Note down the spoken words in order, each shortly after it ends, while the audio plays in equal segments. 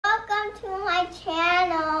to my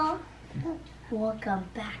channel. Welcome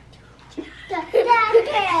back to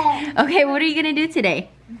Okay, what are you gonna do today?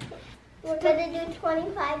 We're gonna do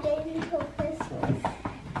 25 days until Christmas.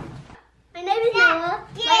 My name is Noah.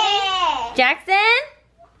 Yeah. Jackson?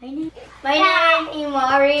 My name is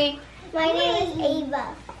Imari. My name is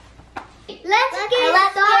Ava. Let's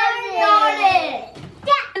get started.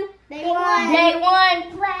 Day one. Day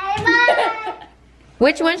one. Bye.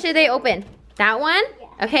 Which one should they open? That one? Yeah.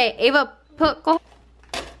 Okay, Ava, go.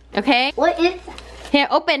 Okay. What is that? Here,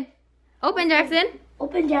 open. Open, Jackson.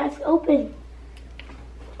 Open, Jackson. Open.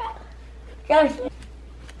 Jackson.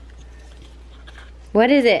 What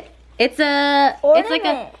is it? It's a. It's like a.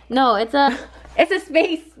 Ornament. No, it's a. It's a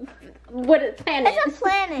space. What is planet? It's a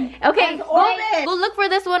planet. Okay, It's orbit. go look for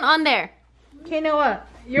this one on there. Okay, Noah.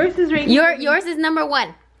 Yours is right here. Yours is number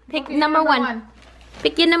one. Pick Okay, number one.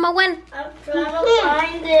 Pick your number one. I'm trying to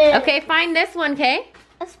find it. Okay, find this one, okay?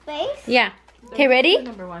 A space? Yeah. Okay, ready?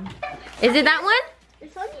 Number one. Is it that one?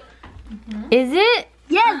 This one? Is it?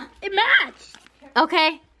 Yes, it matched.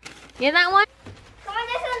 Okay. Yeah, that one? Come on,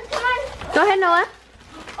 this one. Come on. Go ahead, Noah.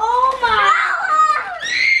 Oh my!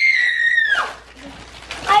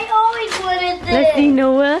 I always wanted this. Let's see,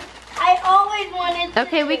 Noah. I always wanted this.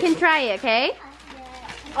 Okay, we can try it, okay?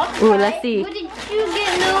 Okay. Ooh, let's see. What did you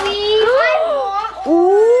get, Louie? Ooh. I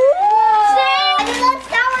love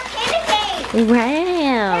sour candy cane.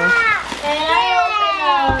 Wow. And I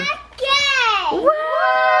opened them.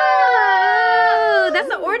 Whoa! That's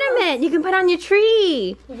an ornament you can put on your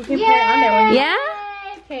tree. You can put it on there when you... Yeah?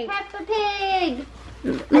 Okay. Peppa Pig.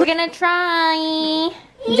 We're gonna try.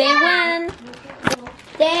 Day one.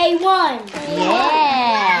 Day one.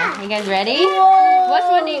 Yeah. You guys ready? Which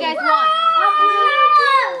one do you guys want?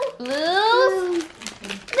 Blues?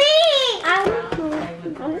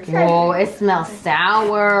 Whoa, it smells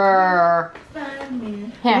sour.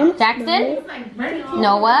 Here, Jackson,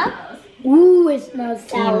 Noah, Ooh, it smells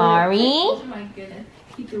sour. Imari,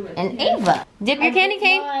 and Ava. Dip your candy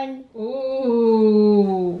cane.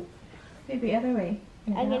 Ooh. Maybe other way.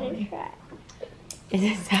 I'm gonna try. Is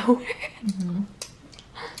it sour?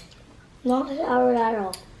 Not sour at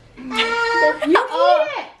all. Oh,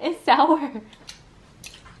 it's sour.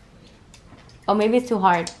 Oh, maybe it's too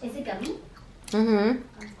hard. Is it gummy? Mm-hmm.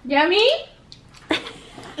 Yummy?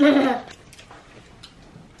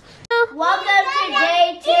 Welcome to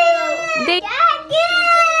day two. Day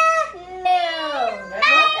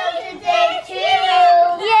Welcome to day two.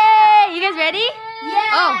 Yay! You guys ready?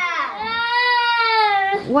 Yeah. Oh.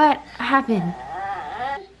 What happened?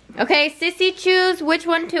 Okay, Sissy, choose which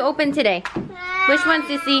one to open today. Which one,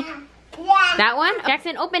 Sissy? That one?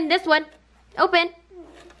 Jackson, open this one. Open.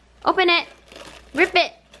 Open it. Rip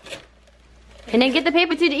it. And then get the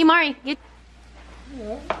paper to the Imari.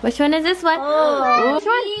 Which one is this one? Oh, Which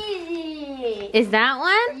one? easy. Is that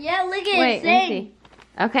one? Yeah, look at Wait, it. let me see.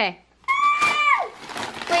 Okay.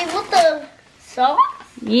 Wait, what the socks?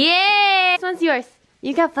 Yay! This one's yours.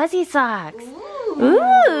 You got fuzzy socks.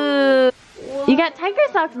 Ooh. You got tiger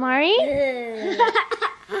socks, Mari. You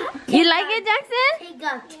like it, Jackson? He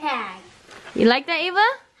got tagged. You like that, Ava?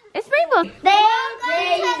 It's rainbow. Day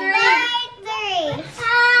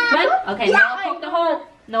One? Okay, Noah poke the hole.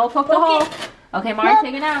 Noah poke the hole. Okay, Mari,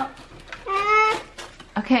 take it out.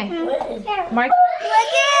 Okay. Mark.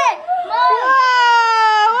 Look it!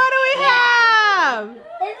 Whoa! What do we have?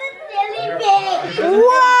 It's a silly pig.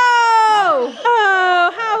 Whoa!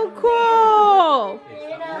 Oh, how cool!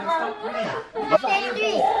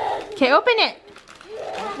 Okay, open it.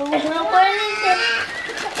 What is it?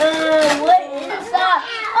 What is that?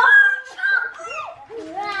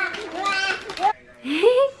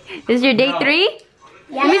 This is your day 3?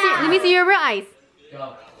 Yeah. Let me see your real eyes.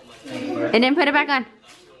 And then put it back on.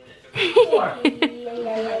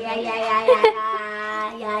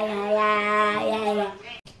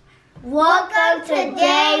 Welcome to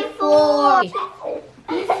day 4.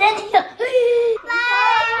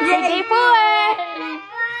 Day 4.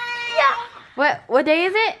 What day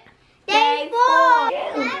is it? Day 4.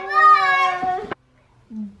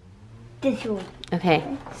 This one. Okay,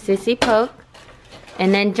 Sissy poke.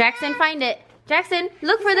 And then Jackson find it. Jackson,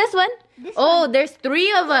 look for this one. Oh, there's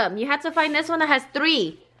 3 of them. You have to find this one that has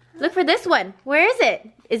 3. Look for this one. Where is it?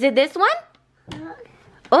 Is it this one?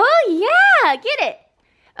 Oh, yeah. Get it.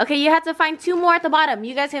 Okay, you have to find 2 more at the bottom.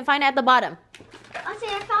 You guys can find it at the bottom. I see,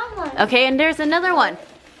 I found one. Okay, and there's another one.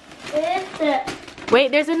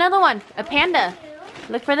 Wait, there's another one. A panda.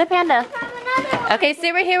 Look for the panda. I found another one. Okay,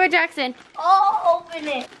 stay right here with Jackson. Oh, open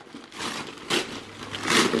it.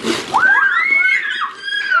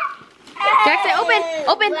 Jackson, open.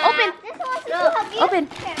 Open, open. This one's Open.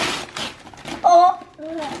 Oh. No.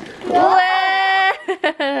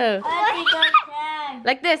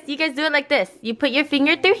 Like this. You guys do it like this. You put your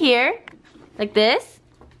finger through here. Like this.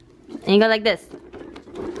 And you go like this.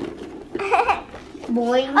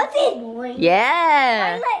 Boing. Boing.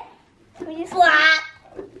 Yeah. Slap.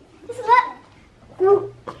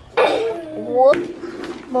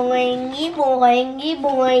 Boingy, boingy,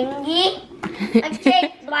 boingy. I'm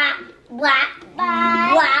shake. Blap, blap,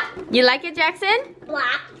 blap, You like it, Jaxson?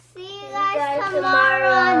 blap. See you guys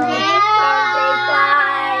tomorrow on day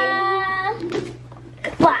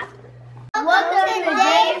 4. Blap. Welcome to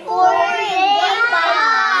day 4, day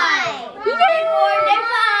 5. Day 4, day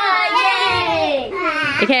 5. Yay.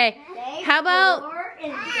 Okay. How about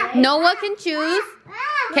Noah can choose?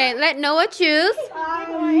 Okay, let Noah choose.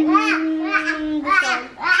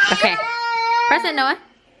 Okay. Press it, Noah.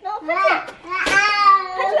 No, push it.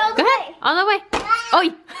 Go ahead. All the way. Oh,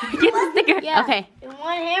 get the sticker. Yeah. Okay. One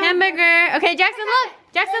Hamburger. Okay, Jaxson, look.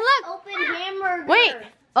 Jaxson, look. Open hamburger. Wait.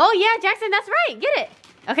 Oh, yeah, Jaxson, that's right. Get it.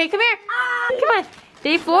 Okay, come here. Come on.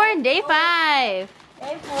 Day 4 and day 5. Day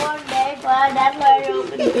 4, day 5. That's why you're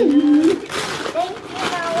opening. Thank you,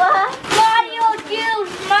 Noah. Mario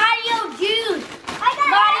juice. Mario juice.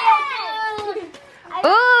 Mario juice.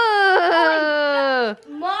 Ooh.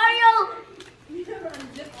 Mario.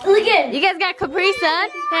 Look at it. You guys got Capri Sun?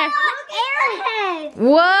 Here. Airhead.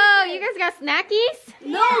 Whoa, you guys got snackies?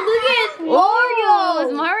 No, look at it. Oh,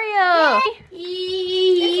 it's Mario.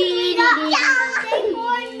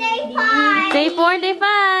 Day 4 and day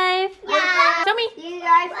 5. Show me. See you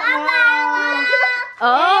guys tomorrow.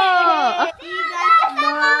 Oh. Okay. See you guys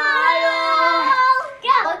tomorrow.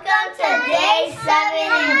 Welcome to day 7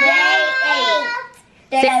 and day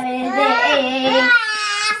 8. 7 and day 8.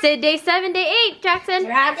 Say day 7, day 8, Jaxson.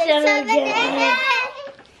 Jaxson.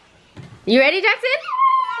 You ready, Jaxson?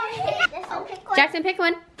 Jaxson, pick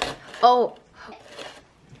one. Oh.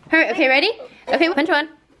 Hurry. Okay, ready? Okay, punch one.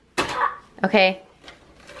 Okay.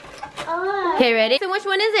 Okay, ready? So which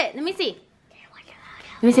one is it? Let me see.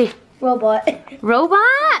 Let me see. Robot.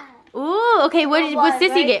 Robot? Ooh, okay, what's Sissy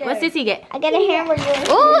right get? What's there. Sissy get? I got a hamburger.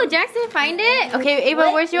 Oh, Jaxson, find it. Okay, Ava,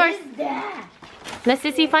 where's yours? Let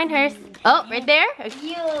Sissy find hers. Oh, right there? Okay.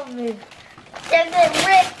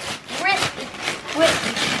 What?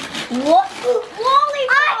 Lollipop. I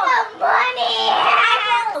want money.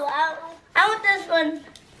 I want this one.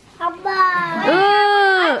 How about?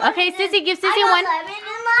 Ooh, okay, Sissy, give Sissy one. Lemon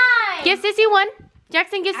and lime. Give Sissy one.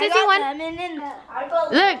 Jaxson, give Sissy one.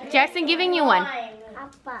 Look, Jaxson giving you one.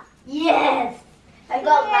 Papa. Yes. I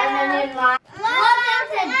got lemon in mine. Welcome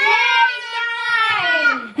to day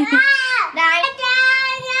 9.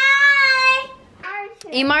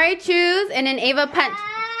 Imari choose and then Ava punch.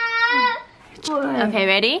 Okay,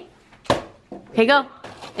 ready? Okay, go.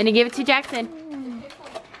 And then give it to Jaxson.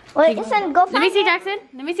 Wait, listen, go find Let me see, it. Jaxson.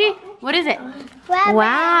 Let me see. What is it? Rabbit.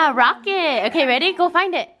 Wow, rocket. Okay, ready? Go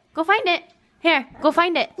find it. Go find it. Here, go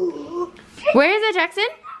find it. Where is it, Jaxson?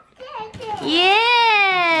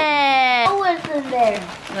 Yeah. What's in there?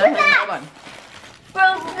 Hold on.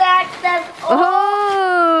 That's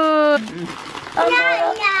Oh.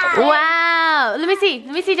 Nana. Wow. Let me see.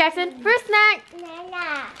 Let me see, Jaxson. First snack.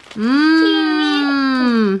 Nana.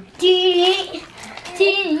 Mmm.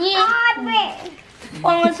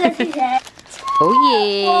 What's Sissy's head?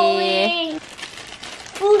 Oh, yeah.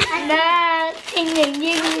 Food snack. Ding, ding,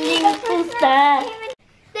 ding, ding, food snack.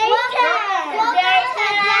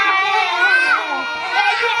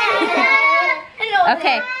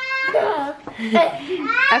 Okay.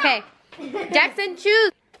 Okay. Jaxson,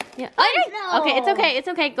 choose. Yeah. Oh, okay, it's okay. It's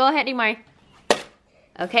okay. Go ahead, Imari.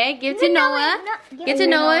 Okay, give to Noah. Give to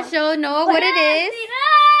Noah. Show Noah what it is.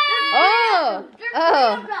 Oh.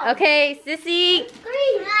 Oh. Okay, Sissy.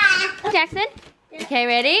 Jaxson. Okay,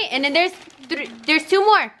 ready? And then there's 2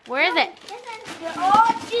 more. Where is it? They're all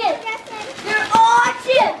chips. They're all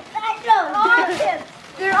chips.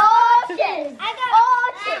 They're all chips. I got all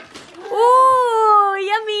chips. Ooh,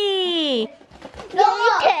 yummy.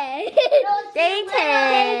 Day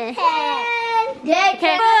 10.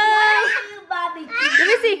 Okay. Let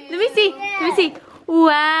me see. Let me see. Let me see.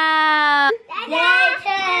 Wow.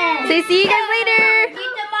 Say see you guys later.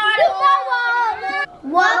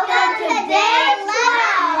 Welcome to day 11.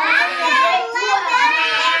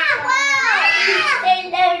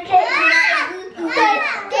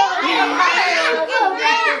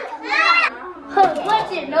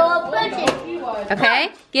 Punch it, Noah, punch it.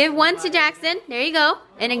 Okay. Give one to Jaxson. There you go.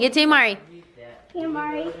 And then give to Imari.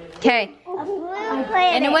 Okay.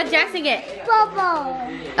 And then what Jaxson get? Bubble.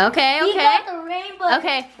 Okay, He okay. got the rainbow.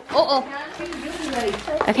 Okay. Oh.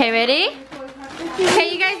 Okay, ready?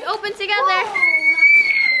 Okay, you guys open together.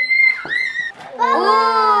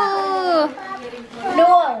 Ooh. No,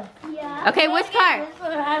 Okay, which car?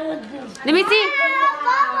 Let me see.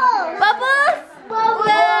 Bubbles. Whoa.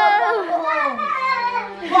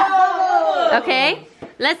 Okay,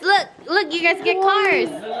 let's look. Look, you guys get cars.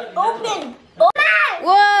 Open.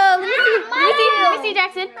 Whoa, let me see. Let me see,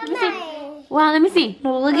 Jaxson. Let me see. Wow, let me see.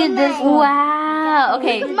 Look at this one. Wow.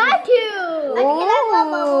 Okay. My two.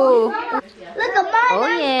 Ooh. Look at mine. Oh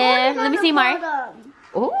yeah. Let me see, Mar.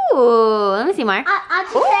 Ooh. Let me see, Mar. Ooh.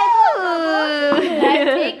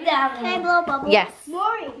 Take that Can I one. blow a bubble? Yes.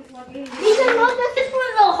 Maury. These are not just this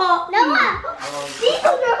one's a hot wheel. Noah, these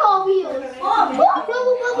ones are hot wheels. Bubble.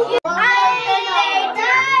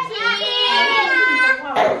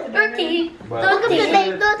 13. Look at the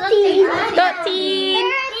name, 13.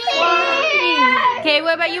 13. Okay,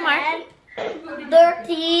 what about you, Mar?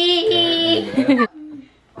 13.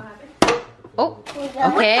 Oh.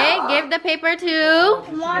 Okay, give the paper to.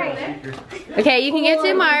 Maury. Okay, you can give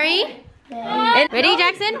to Mari. And ready,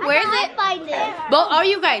 Jaxson? Where is it? Find it. Both, all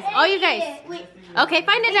you guys. All you guys. Wait. Okay,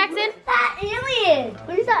 find it, Jaxson. That alien.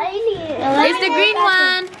 Where's that alien? It's the green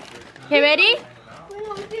one. Okay, ready?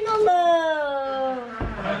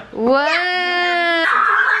 Whoa.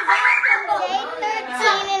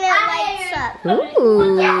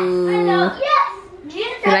 Ooh. You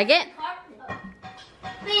like it?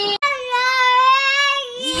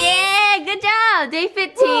 Yeah, good job. Day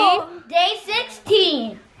 15. Day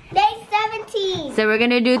 16. Day 17. So we're going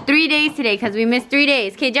to do 3 days today because we missed 3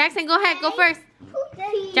 days. Okay, Jaxson, go ahead. Go first.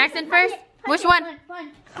 Jaxson first. Which one?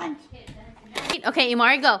 Okay,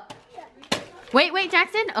 Imari, go. Wait,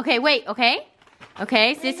 Jaxson. Okay, wait, okay.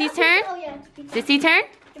 Okay, Sissy's turn. Sissy turn.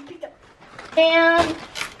 And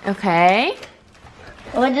Okay.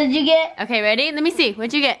 what did you get? Okay, ready? Let me see.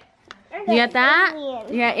 What'd you get? You got that?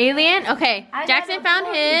 You got alien? Okay. Jaxson found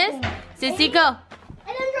his. Sissy, go.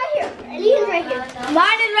 Alien's right here. Alien's right here.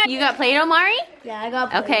 Mine is right You got Play-Doh, Mari? Yeah, I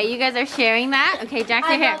got Okay, you guys are sharing that. Okay,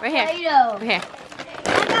 Jaxson, here. Right here. Play-Doh. Right here.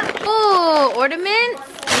 Ooh, ornaments.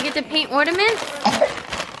 You get to paint ornaments.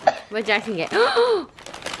 What did Jaxson get?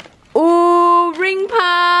 Ooh, ring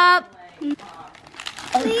pop.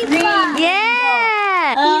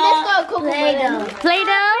 Yeah. Let's go Play-Doh.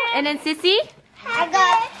 Play-Doh. And then Sissy. I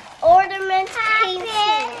got ornaments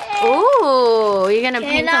painted. Ooh, you're gonna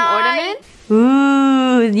paint some ornaments?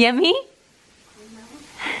 Ooh, yummy.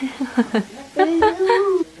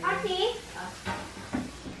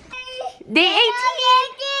 Day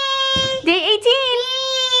 18. Day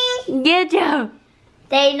 18. Good job.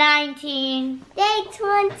 Day 19. Day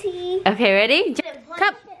 20. Okay, ready?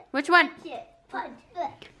 Cup. Which one?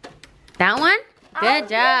 That one? Good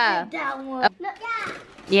job. That one.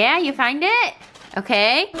 Yeah, you find it?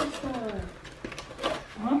 Okay.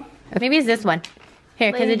 Maybe it's this one.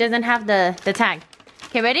 Here, because it doesn't have the tag.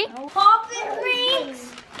 Okay, ready? Poppet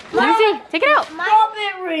rings. Let me see. Take it out.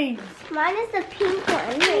 Poppet rings. Mine is the pink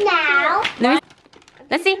one. Now.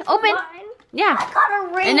 Let's see. Open. Yeah. I got a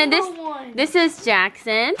rainbow And then one. this is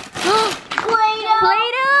Jaxson. Play-Doh.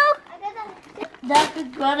 Play-Doh. That's a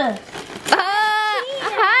butter.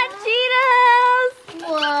 Hot Cheetos.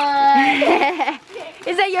 What?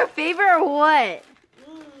 Is that your favorite or what?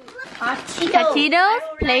 Hot Hot Cheetos?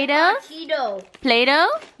 Play-Doh? Cheetos. Play-Doh?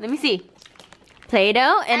 Let me see.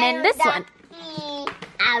 Play-Doh. And then this one.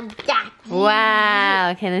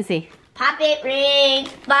 Wow. Okay, let's see. Poppet rings.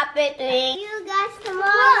 Poppet rings. See you guys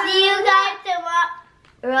tomorrow. See you guys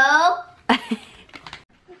tomorrow.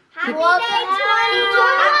 Happy day 21.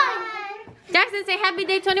 Jaxson, say happy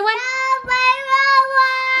day 21.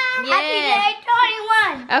 Yeah. Happy day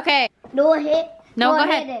 21. Okay. No hit. No, go hit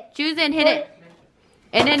ahead. Choose it and hit it.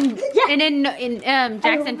 And then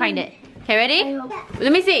Jaxson find it. Okay, ready?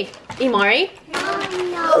 Let me see. Imari.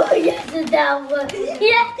 Oh, yes, that one.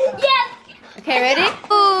 Yes, yes. Okay, ready?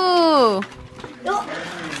 Ooh.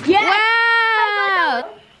 Yes. Wow.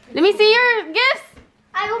 Let me see your gifts.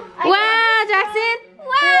 Wow, Jaxson.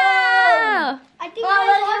 Wow. I think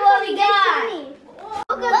look what we got.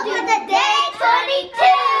 Look at the day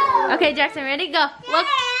 22. Okay, Jaxson, ready? Go. Look.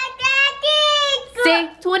 Daddy. Say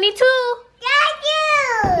 22.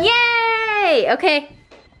 Daddy. Yay. Okay.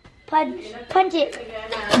 Punch it.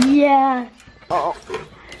 Yeah. Oh.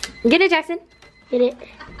 Get it, Jaxson. Get it.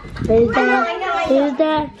 Where's that? Where's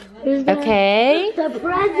that? Where's that? Okay. The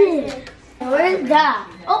present. Where's that?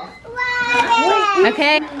 Oh.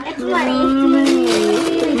 Okay. It's money.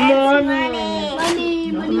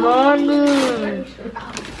 Money.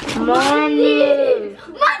 Wow.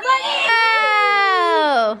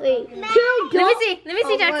 Wait. Let me see. Let me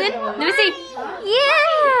see, Jaxson. Let me see.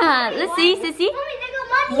 Yeah. Let's see, Sissy.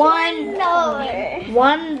 $1.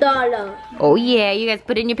 $1. Oh yeah. You guys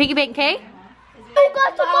put it in your piggy bank, okay? You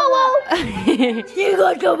got tomorrow. You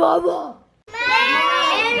got your mama.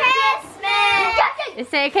 Merry Christmas.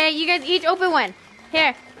 It's okay. You guys each open one.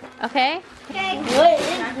 Here. Okay. Okay. What is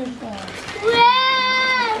this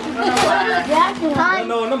one? Wow.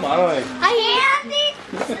 No, 많아요. Candy.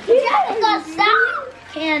 You got some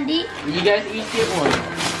candy. You guys each get one.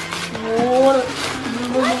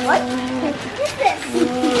 What is this?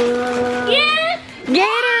 Yeah.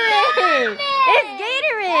 Gatorade. It's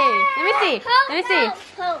Gatorade. Let me see. Let me see.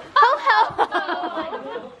 Ho ho.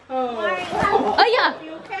 Oh yeah.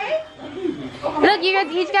 Look, you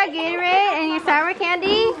guys each got Gatorade and your sour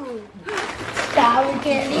candy. Sour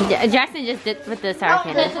candy. Jackson just did with the sour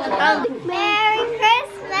candy. Merry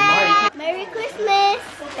Christmas. Merry Christmas.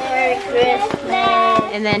 Merry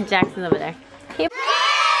Christmas. And then Jackson's over there. Okay.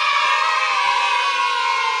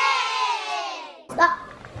 Stop.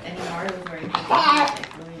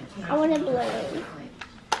 I want to blow.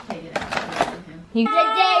 You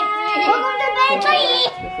Welcome to day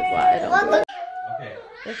 3. Welcome. Okay.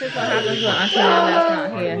 This is what happens when Auntie Nana's not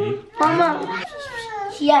here. Mama.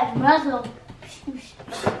 She has muzzle.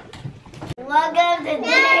 Welcome to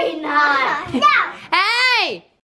day 9.